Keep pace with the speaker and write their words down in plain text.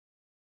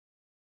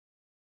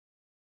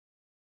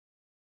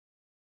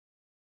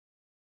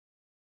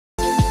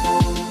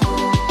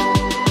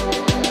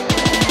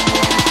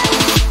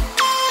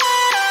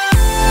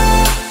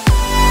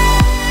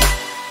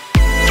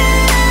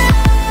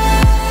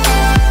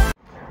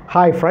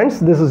Hi friends,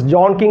 this is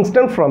John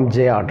Kingston from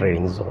JR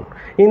Trading Zone.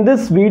 In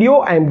this video,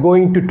 I am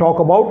going to talk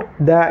about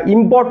the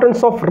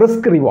importance of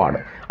risk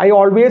reward. I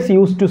always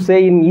used to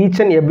say in each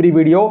and every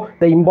video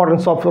the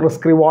importance of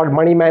risk reward,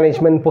 money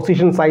management,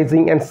 position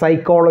sizing and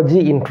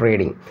psychology in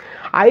trading.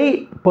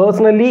 I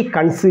personally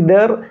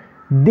consider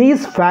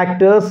these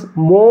factors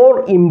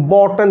more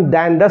important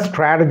than the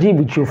strategy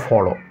which you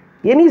follow.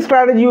 Any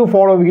strategy you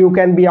follow, you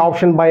can be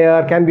option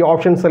buyer, can be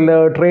option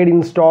seller, trade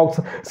in stocks,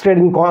 trade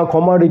in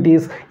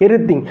commodities,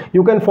 everything.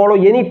 You can follow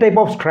any type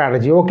of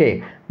strategy,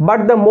 okay.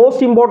 But the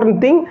most important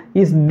thing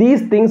is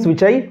these things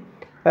which I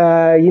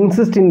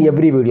insist in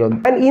every video.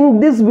 And in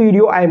this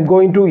video, I am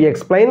going to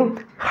explain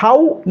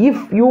how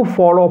if you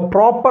follow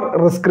proper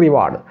risk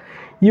reward,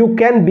 you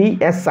can be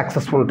a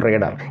successful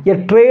trader.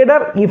 A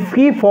trader, if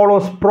he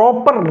follows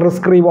proper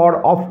risk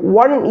reward of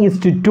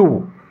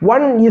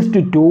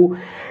 1:2,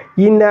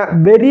 in a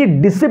very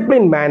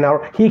disciplined manner,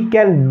 he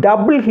can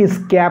double his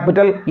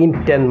capital in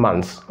 10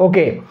 months.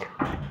 Okay.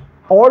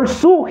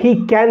 Also,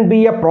 he can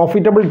be a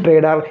profitable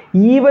trader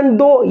even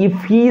though if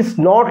he is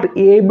not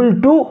able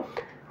to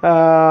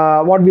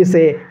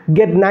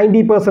get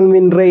 90%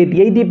 win rate,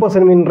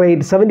 80% win rate,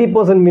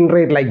 70% win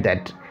rate like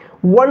that.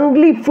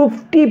 Only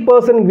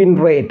 50% win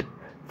rate,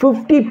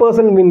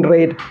 50% win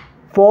rate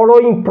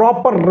following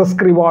proper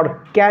risk reward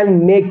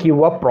can make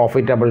you a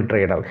profitable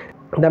trader.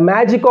 The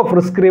magic of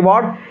risk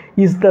reward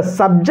is the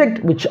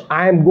subject which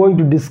I am going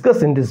to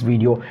discuss in this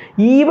video.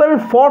 Even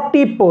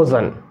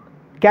 40%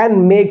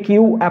 can make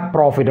you a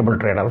profitable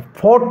trader.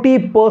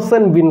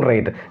 40% win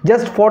rate,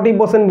 just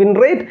 40% win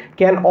rate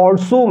can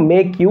also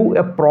make you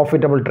a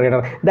profitable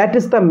trader. That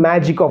is the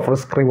magic of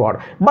risk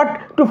reward.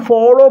 But to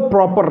follow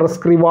proper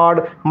risk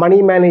reward,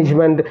 money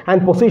management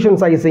and position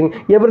sizing,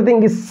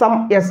 everything is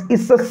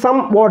a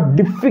somewhat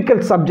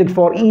difficult subject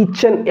for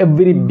each and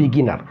every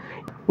beginner.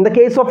 In the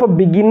case of a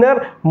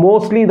beginner,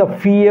 mostly the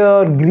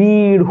fear,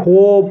 greed,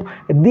 hope,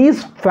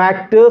 these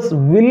factors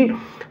will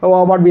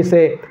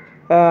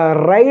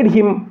ride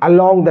him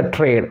along the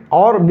trade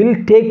or will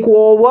take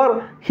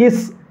over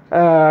his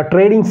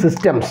trading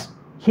systems.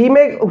 He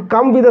may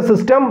come with a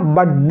system,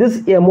 but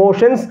these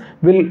emotions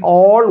will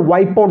all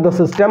wipe out the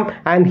system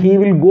and he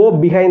will go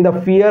behind the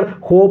fear,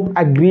 hope,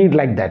 greed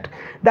like that.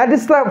 That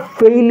is the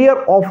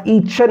failure of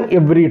each and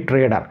every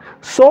trader.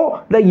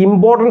 So the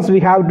importance we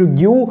have to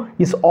give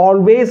is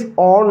always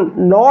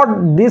on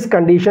not these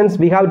conditions.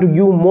 We have to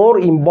give more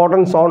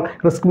importance on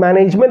risk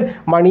management,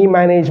 money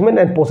management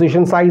and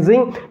position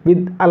sizing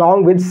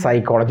along with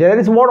psychology. That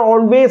is what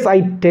always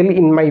I tell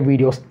in my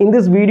videos. In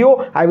this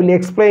video, I will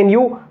explain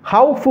you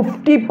how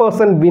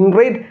 50% win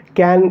rate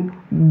can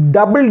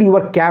double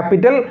your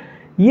capital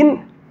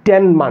in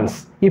 10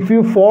 months if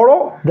you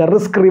follow the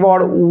risk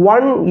reward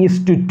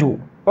 1:2.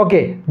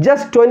 Okay,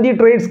 just 20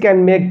 trades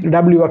can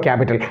double your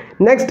capital.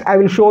 Next, I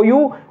will show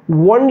you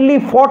only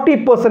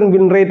 40%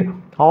 win rate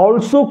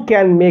also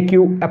can make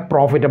you a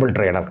profitable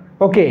trader.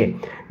 Okay,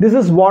 this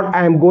is what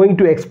I am going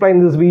to explain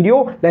in this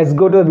video. Let's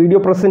go to the video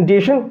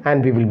presentation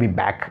and we will be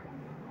back.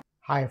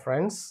 Hi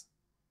friends,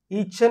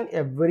 each and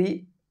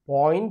every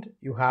point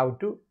you have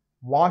to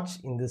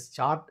watch in this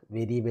chart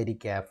very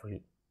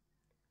carefully.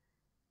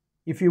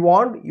 If you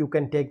want, you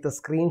can take the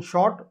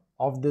screenshot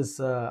of this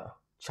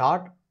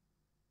chart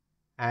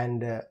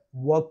and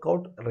work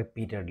out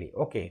repeatedly.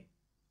 Okay,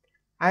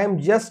 I am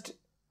just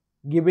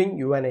giving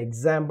you an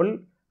example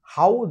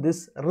how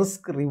this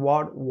risk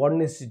reward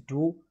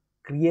 1:2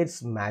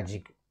 creates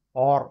magic,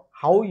 or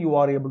how you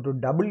are able to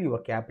double your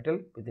capital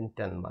within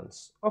 10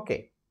 months.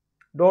 Okay,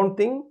 don't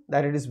think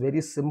that it is very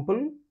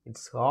simple.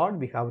 It's hard.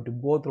 We have to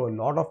go through a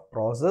lot of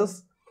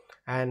process,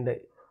 and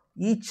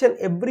each and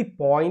every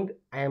point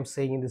I am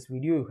saying in this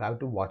video you have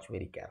to watch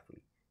very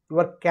carefully.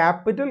 Your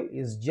capital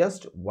is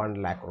just 1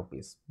 lakh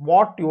rupees.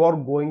 What you are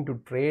going to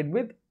trade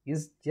with is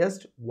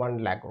just 1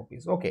 lakh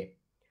rupees. Okay,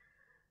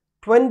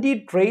 20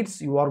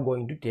 trades you are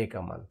going to take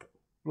a month.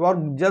 You are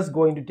just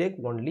going to take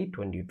only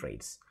 20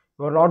 trades.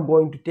 You are not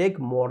going to take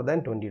more than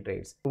 20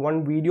 trades. In one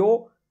video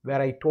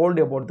where I told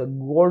you about the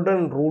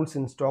golden rules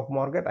in stock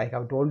market, I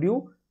have told you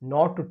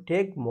not to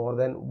take more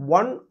than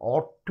 1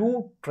 or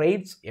 2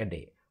 trades a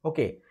day.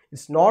 Okay,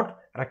 it's not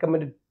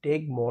recommended to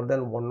take more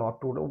than 1 or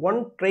 2. One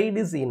trade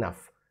is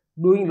enough.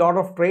 Doing lot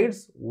of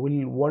trades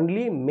will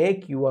only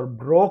make your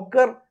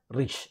broker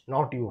rich,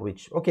 not you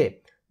rich. Okay,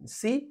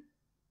 see,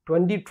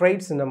 20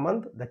 trades in a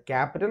month, the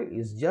capital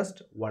is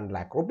just 1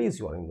 lakh rupees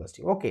you are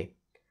investing. Okay,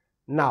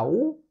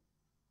 now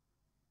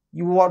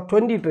you are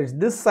 20 trades.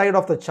 This side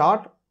of the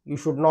chart you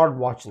should not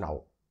watch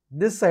now.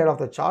 This side of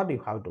the chart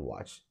you have to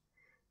watch.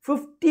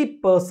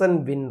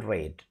 50% win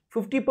rate.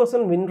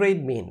 50% win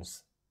rate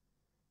means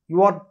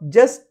you are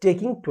just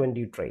taking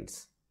 20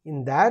 trades.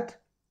 In that,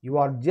 you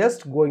are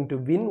just going to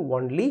win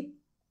only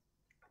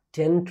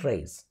 10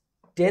 trades.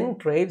 10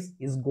 trades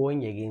is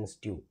going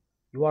against you.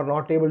 You are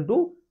not able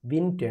to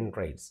win 10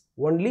 trades.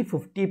 Only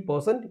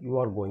 50% you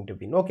are going to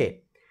win.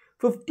 Okay,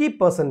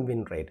 50%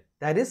 win rate.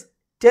 That is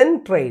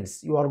 10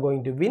 trades you are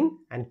going to win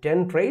and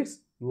 10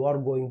 trades you are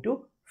going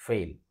to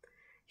fail.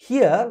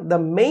 Here the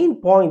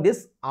main point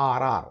is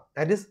RR,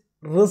 that is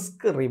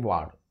risk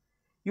reward.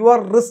 You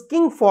are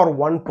risking for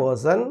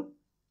 1%,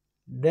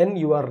 then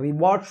your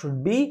reward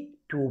should be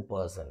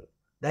 2%.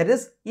 That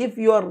is, if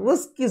your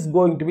risk is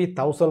going to be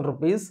 1000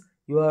 rupees,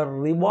 your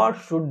reward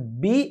should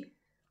be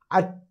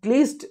at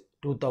least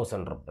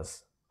 2000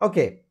 rupees.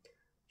 Okay,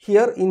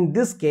 here in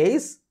this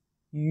case,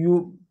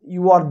 you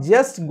are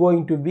just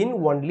going to win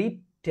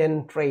only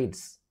 10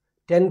 trades.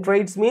 10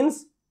 trades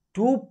means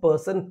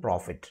 2%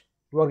 profit.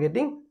 You are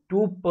getting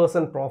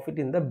 2% profit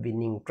in the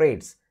winning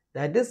trades.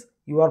 That is,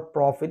 your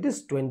profit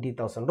is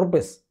 20,000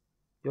 rupees.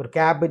 Your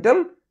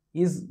capital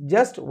is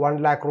just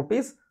 1 lakh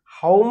rupees.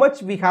 How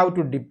much we have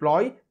to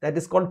deploy, that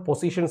is called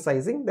position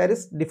sizing. That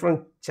is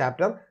different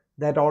chapter,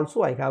 that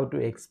also I have to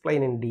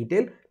explain in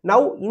detail.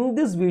 Now in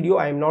this video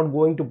I am not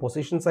going to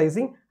position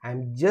sizing, I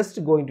am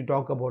just going to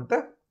talk about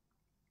the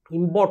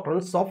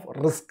importance of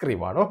risk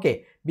reward.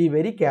 Okay, be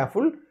very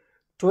careful.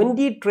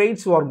 20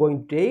 trades you are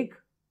going to take,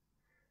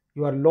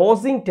 you are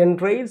losing 10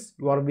 trades,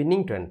 you are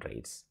winning 10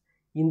 trades.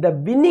 In the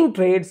winning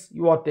trades,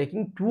 you are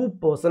taking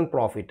 2%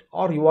 profit,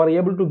 or you are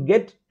able to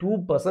get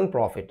 2%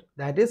 profit.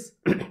 That is,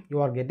 you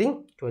are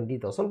getting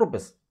 20,000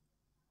 rupees.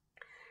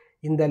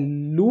 In the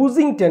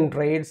losing 10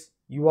 trades,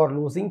 you are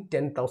losing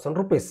 10,000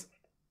 rupees.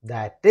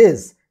 That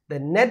is, the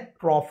net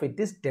profit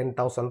is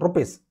 10,000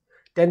 rupees.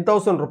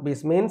 10,000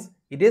 rupees means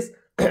it is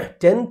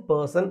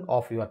 10%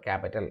 of your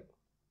capital.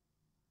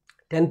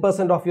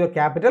 10% of your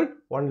capital,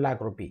 1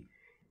 lakh rupee.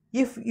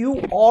 If you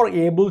are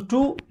able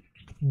to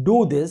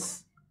do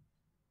this,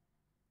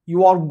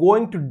 you are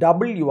going to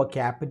double your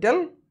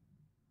capital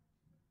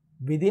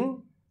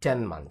within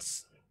 10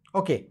 months.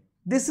 Okay,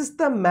 this is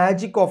the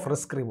magic of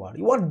risk reward.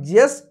 You are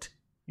just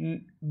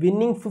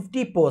winning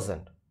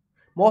 50%.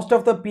 Most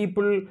of the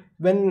people,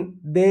 when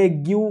they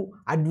give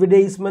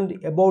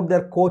advertisement about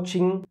their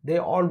coaching, they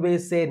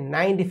always say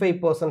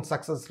 95%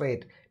 success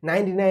rate,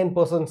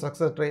 99%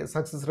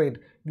 success rate.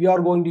 We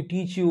are going to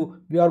teach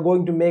you, we are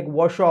going to make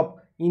workshop.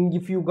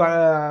 If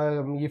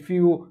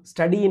you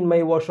study in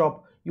my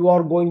workshop, you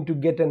are going to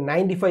get a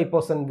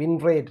 95% win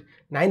rate,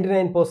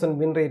 99%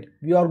 win rate.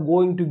 We are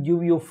going to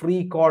give you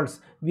free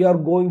calls. We are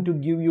going to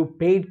give you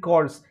paid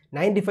calls,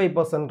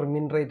 95%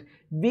 win rate.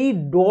 We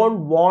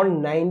don't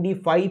want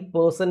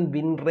 95%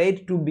 win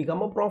rate to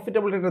become a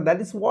profitable trader. That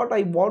is what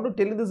I want to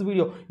tell you in this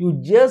video. You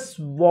just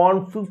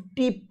want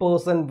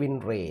 50% win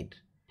rate.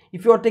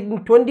 If you are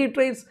taking 20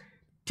 trades,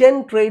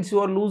 10 trades you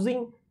are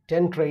losing,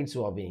 10 trades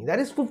you are winning. That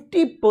is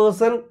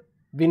 50%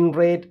 win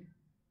rate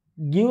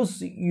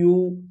gives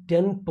you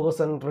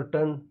 10%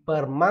 return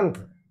per month.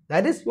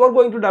 That is, you are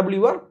going to double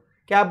your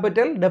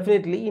capital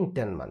definitely in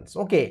 10 months.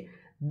 Okay,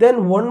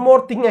 then one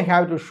more thing I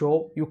have to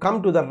show. You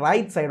come to the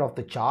right side of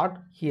the chart.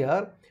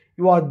 Here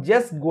you are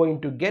just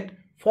going to get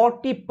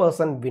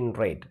 40% win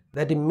rate.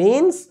 That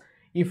means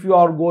if you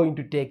are going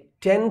to take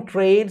 10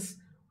 trades,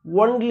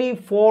 only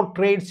 4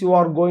 trades you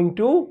are going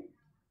to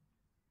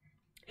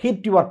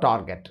hit your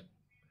target.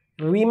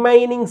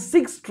 Remaining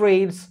 6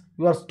 trades,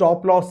 your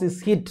stop loss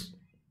is hit.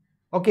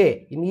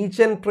 Okay, in each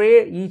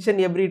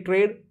and every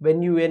trade,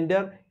 when you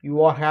enter,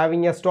 you are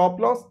having a stop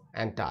loss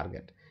and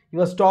target.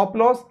 Your stop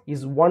loss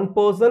is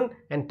 1%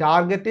 and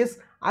target is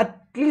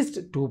at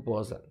least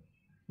 2%.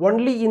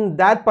 Only in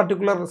that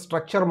particular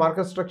structure,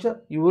 market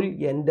structure, you will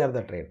enter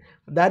the trade.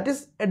 That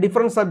is a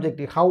different subject.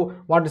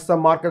 What is the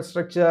market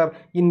structure,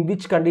 in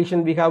which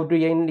condition we have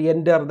to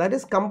enter, that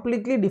is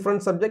completely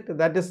different subject.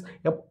 That is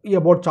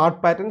about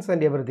chart patterns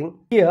and everything.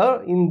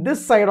 Here in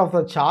this side of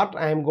the chart,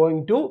 I am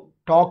going to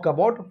talk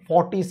about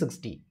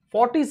 40-60.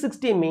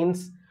 40-60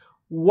 means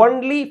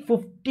only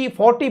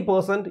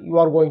 40% you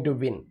are going to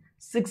win.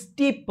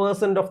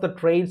 60% of the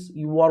trades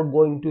you are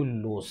going to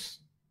lose.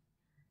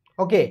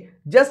 Okay,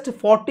 just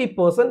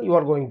 40% you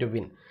are going to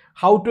win.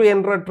 How to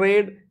enter a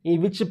trade,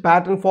 in which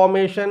pattern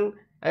formation,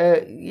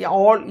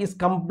 all is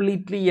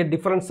completely a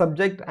different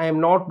subject. I am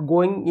not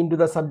going into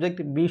the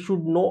subject. We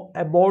should know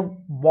about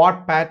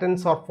what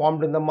patterns are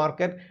formed in the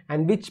market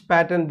and which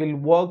pattern will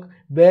work,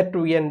 where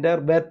to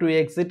enter, where to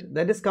exit.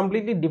 That is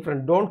completely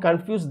different. Don't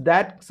confuse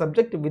that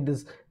subject with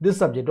this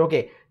subject.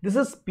 Okay, this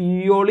is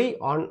purely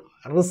on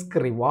risk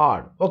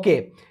reward.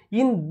 Okay,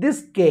 in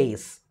this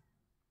case,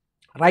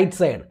 right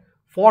side,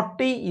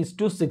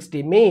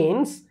 40:60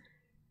 means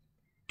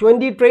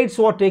 20 trades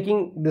you are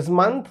taking this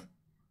month,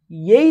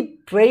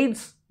 8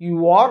 trades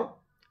you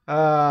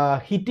are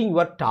hitting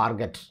your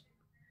target.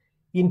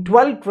 In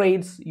 12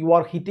 trades you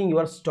are hitting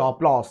your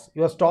stop loss.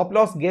 Your stop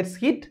loss gets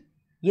hit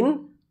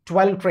in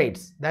 12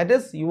 trades. That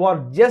is, you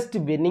are just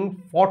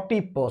winning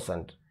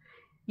 40%.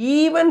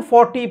 Even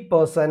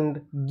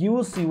 40%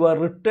 gives you a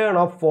return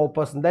of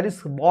 4%. That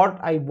is what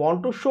I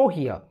want to show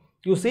here.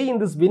 You see, in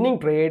this winning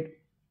trade,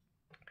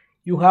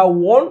 you have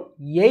won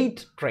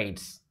 8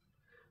 trades.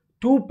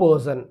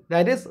 2%,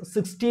 that is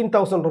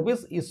 16,000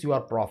 rupees is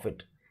your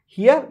profit.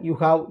 Here you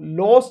have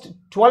lost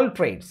 12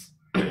 trades,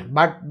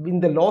 but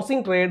in the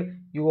losing trade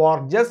you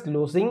are just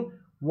losing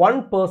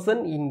 1%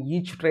 in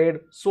each trade.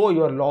 So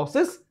your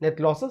net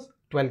loss is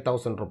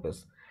 12,000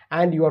 rupees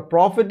and your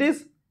profit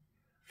is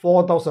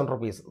 4,000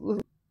 rupees.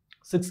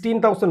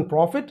 16,000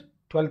 profit,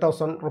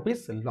 12,000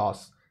 rupees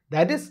loss.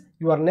 That is,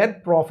 your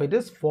net profit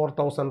is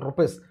 4,000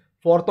 rupees.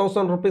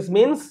 4,000 rupees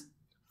means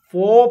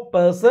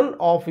 4%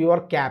 of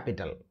your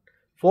capital.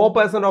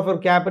 4% of your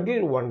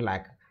capital, 1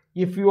 lakh.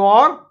 If you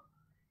are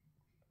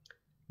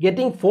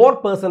getting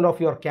 4% of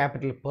your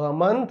capital per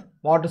month,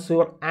 what is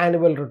your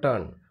annual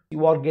return?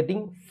 You are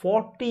getting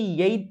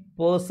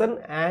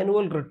 48%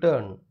 annual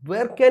return.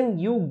 Where can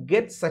you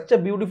get such a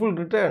beautiful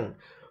return?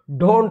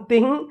 Don't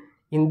think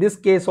in this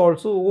case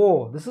also,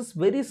 oh, this is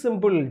very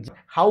simple.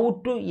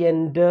 How to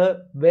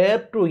enter,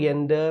 where to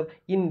enter,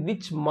 in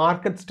which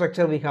market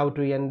structure we have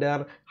to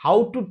enter,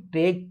 how to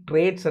take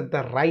trades at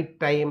the right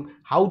time,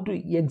 how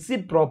to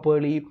exit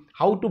properly,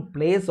 how to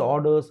place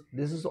orders.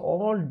 This is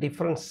all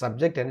different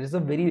subject and it's a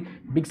very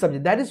big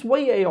subject. That is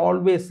why I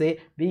always say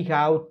we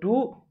have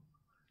to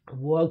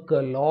work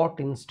a lot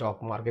in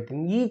stock market.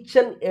 In each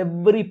and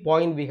every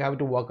point we have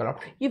to work a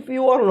lot. If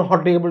you are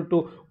not able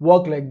to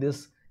work like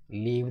this,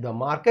 leave the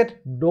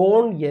market.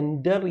 Don't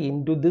enter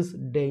into this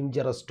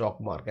dangerous stock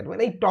market. When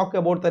I talk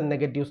about the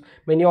negatives,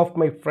 many of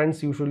my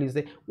friends usually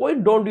say, why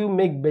don't you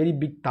make very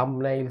big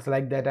thumbnails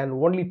like that and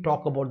only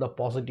talk about the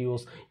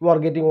positives? You are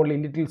getting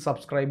only little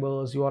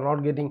subscribers, you are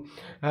not getting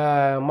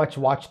much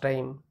watch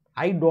time.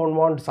 I don't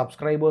want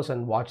subscribers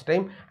and watch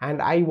time,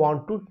 and I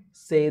want to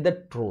say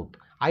the truth.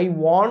 I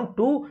want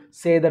to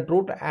say the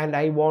truth and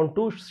I want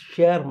to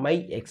share my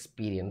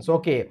experience.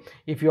 Okay,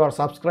 if you are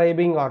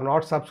subscribing or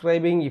not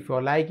subscribing, if you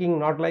are liking,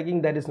 not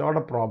liking, that is not a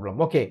problem.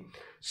 Okay,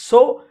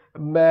 so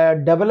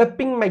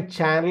developing my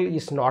channel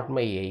is not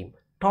my aim.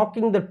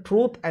 Talking the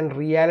truth and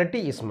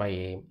reality is my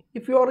aim.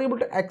 If you are able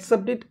to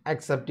accept it,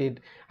 accept it.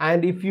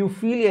 And if you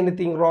feel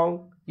anything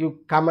wrong, you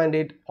comment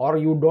it, or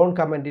you don't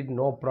comment it,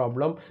 no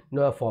problem,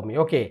 no for me.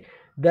 Okay.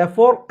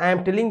 Therefore, I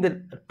am telling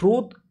the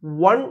truth.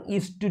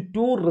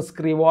 1:2 risk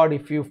reward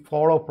if you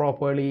follow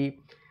properly.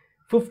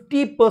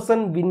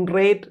 50% win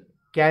rate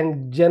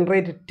can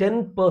generate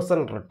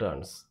 10%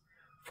 returns.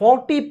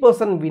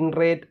 40% win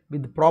rate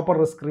with proper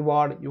risk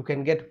reward, you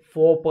can get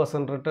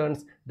 4%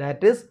 returns.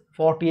 That is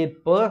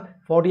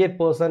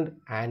 48%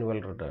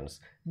 annual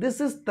returns. This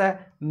is the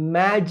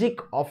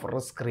magic of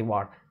risk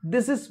reward.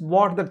 This is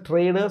what the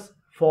traders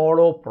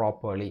follow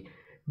properly.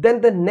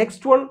 Then the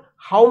next one,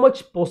 how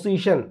much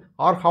position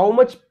or how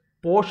much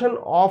portion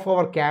of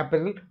our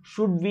capital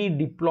should we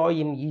deploy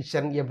in each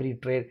and every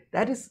trade?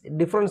 That is a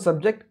different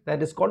subject,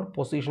 that is called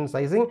position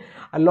sizing.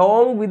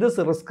 Along with this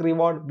risk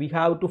reward, we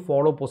have to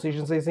follow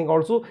position sizing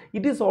also.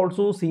 It is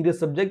also a serious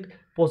subject.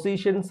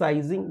 Position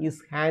sizing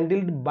is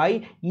handled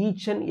by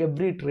each and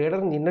every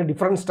trader in a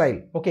different style.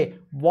 Okay,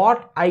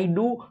 what I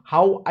do,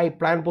 how I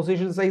plan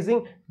position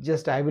sizing,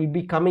 just I will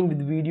be coming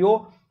with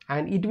video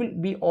and it will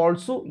be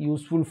also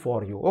useful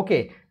for you.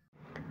 Okay.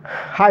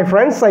 Hi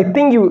friends, I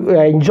think you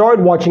enjoyed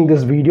watching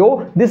this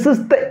video. This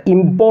is the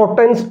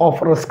importance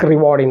of risk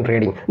reward in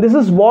trading. This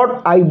is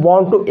what I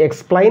want to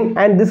explain,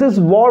 and this is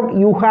what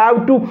you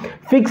have to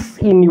fix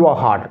in your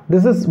heart.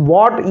 This is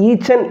what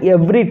each and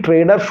every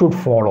trader should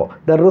follow.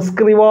 The risk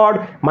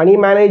reward, money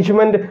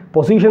management,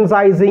 position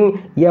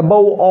sizing,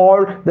 above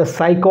all the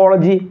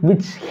psychology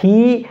which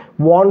he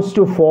wants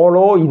to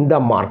follow in the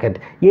market.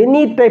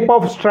 Any type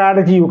of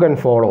strategy you can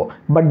follow,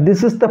 but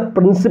this is the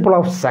principle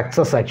of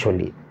success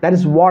actually. That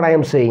is what I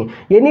am saying.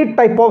 Any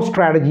type of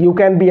strategy, you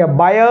can be a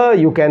buyer,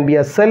 you can be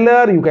a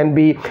seller, you can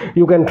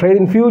trade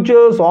in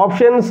futures,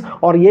 options,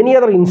 or any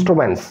other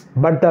instruments,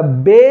 but the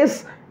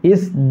base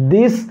is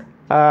this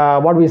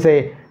what we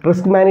say,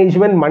 risk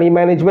management, money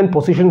management,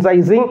 position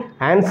sizing,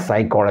 and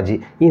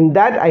psychology. In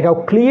that I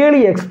have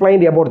clearly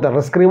explained about the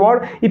risk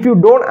reward. If you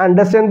don't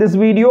understand this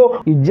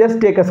video, you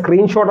just take a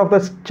screenshot of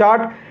the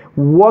chart,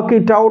 work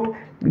it out,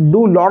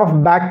 do a lot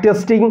of back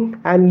testing,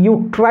 and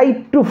you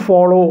try to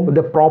follow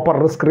the proper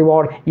risk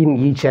reward in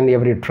each and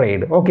every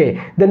trade.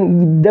 Okay,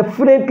 then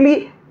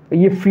definitely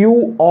if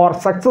you are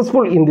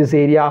successful in this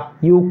area,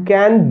 you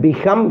can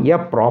become a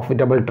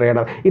profitable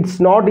trader. It's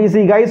not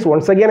easy, guys.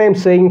 Once again I am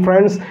saying,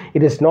 friends,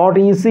 it is not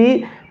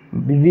easy.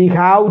 We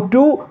have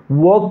to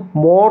work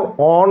more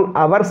on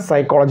our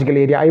psychological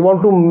area. I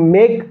want to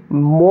make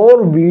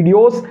more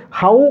videos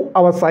how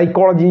our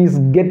psychology is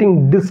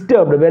getting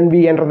disturbed when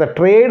we enter the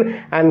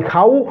trade, and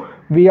how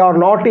we are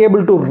not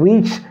able to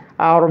reach,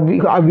 or we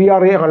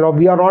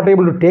are not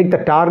able to take the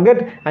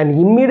target, and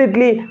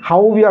immediately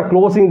how we are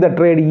closing the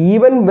trade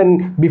even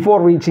when before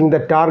reaching the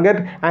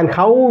target, and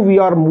how we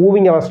are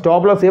moving our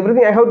stop loss,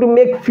 everything. I have to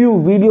make few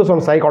videos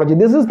on psychology.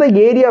 This is the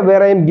area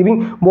where I am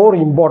giving more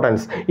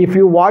importance. If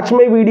you watch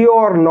my video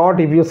or not,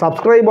 if you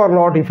subscribe or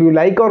not, if you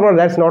like or not,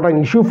 that's not an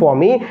issue for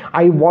me.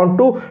 I want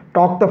to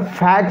talk the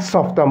facts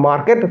of the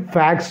market,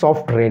 facts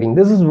of trading.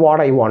 This is what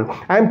I want.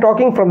 I am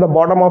talking from the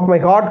bottom of my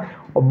heart.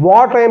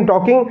 What I am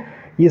talking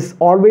is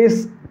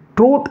always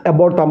truth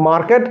about the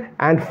market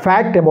and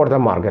fact about the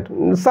market.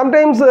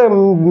 Sometimes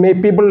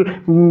people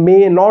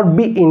may not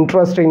be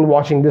interested in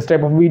watching this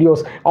type of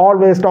videos,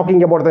 always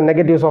talking about the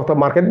negatives of the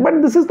market,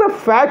 but this is the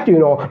fact,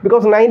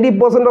 because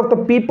 90% of the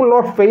people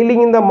are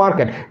failing in the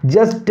market.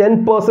 Just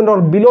 10%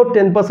 or below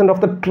 10%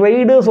 of the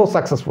traders are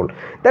successful.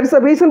 That's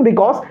the reason,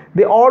 because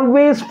they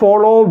always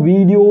follow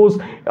videos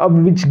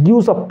which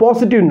gives a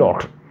positive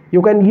note.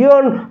 You can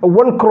earn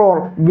 1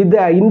 crore with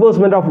the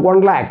investment of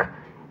 1 lakh.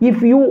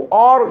 If you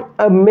are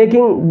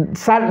making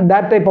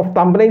that type of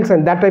thumbnails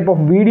and that type of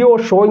video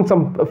showing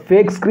some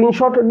fake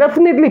screenshot,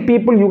 definitely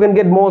you can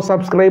get more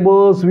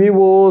subscribers,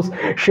 viewers,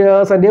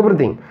 shares and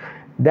everything.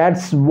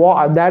 That's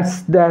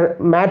the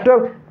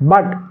matter.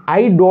 But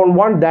I don't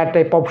want that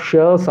type of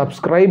share,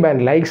 subscribe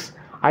and likes.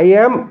 I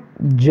am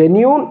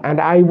genuine and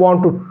I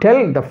want to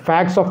tell the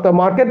facts of the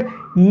market,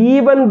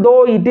 even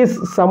though it is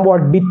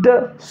somewhat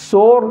bitter,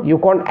 sour, you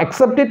can't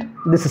accept it.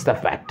 This is the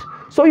fact.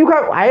 So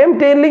I am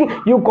telling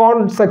you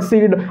can't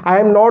succeed. I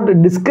am not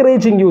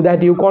discouraging you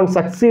that you can't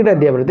succeed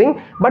at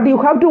everything, but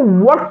you have to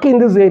work in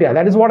this area.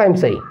 That is what I am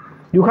saying.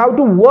 You have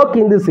to work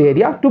in this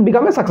area to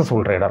become a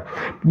successful trader.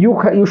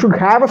 You should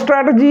have a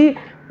strategy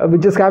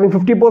which is having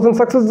 50%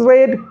 success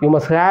rate. You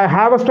must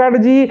have a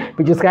strategy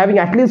which is having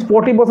at least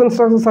 40%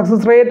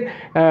 success rate.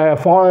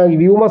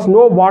 You must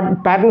know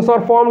what patterns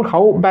are formed,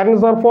 how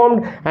patterns are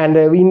formed, and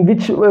in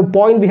which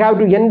point we have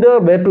to enter,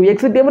 where to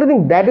exit,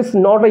 everything. That is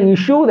not an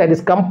issue. That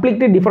is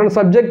completely different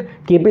subject.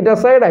 Keep it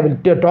aside. I will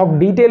talk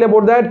detail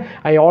about that.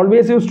 I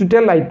always used to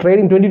tell I trade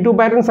in 22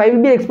 patterns. I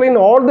will be explaining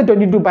all the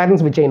 22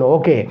 patterns which I know.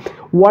 Okay,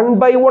 one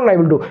by one I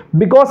will do,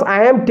 because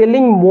I am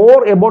telling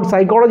more about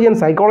psychology and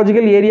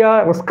psychological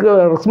area, risk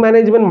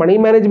management, money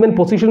management,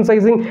 position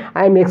sizing.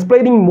 I am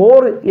explaining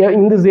more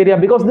in this area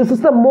because this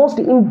is the most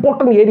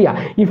important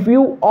area. If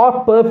you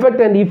are perfect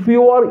and if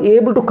you are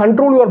able to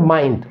control your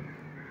mind,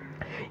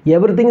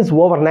 everything is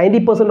over.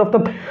 90% of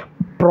the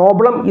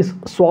problem is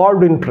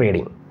solved in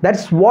trading.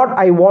 That's what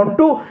I want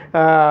to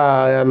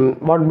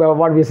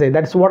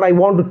that's what I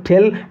want to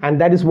tell,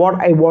 and that is what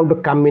I want to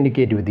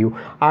communicate with you.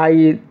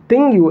 I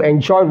think you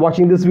enjoyed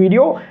watching this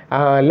video.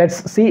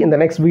 Let's see in the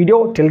next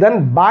video. Till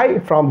then, bye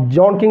from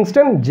John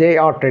Kingston,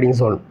 JR Trading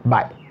Zone.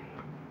 Bye.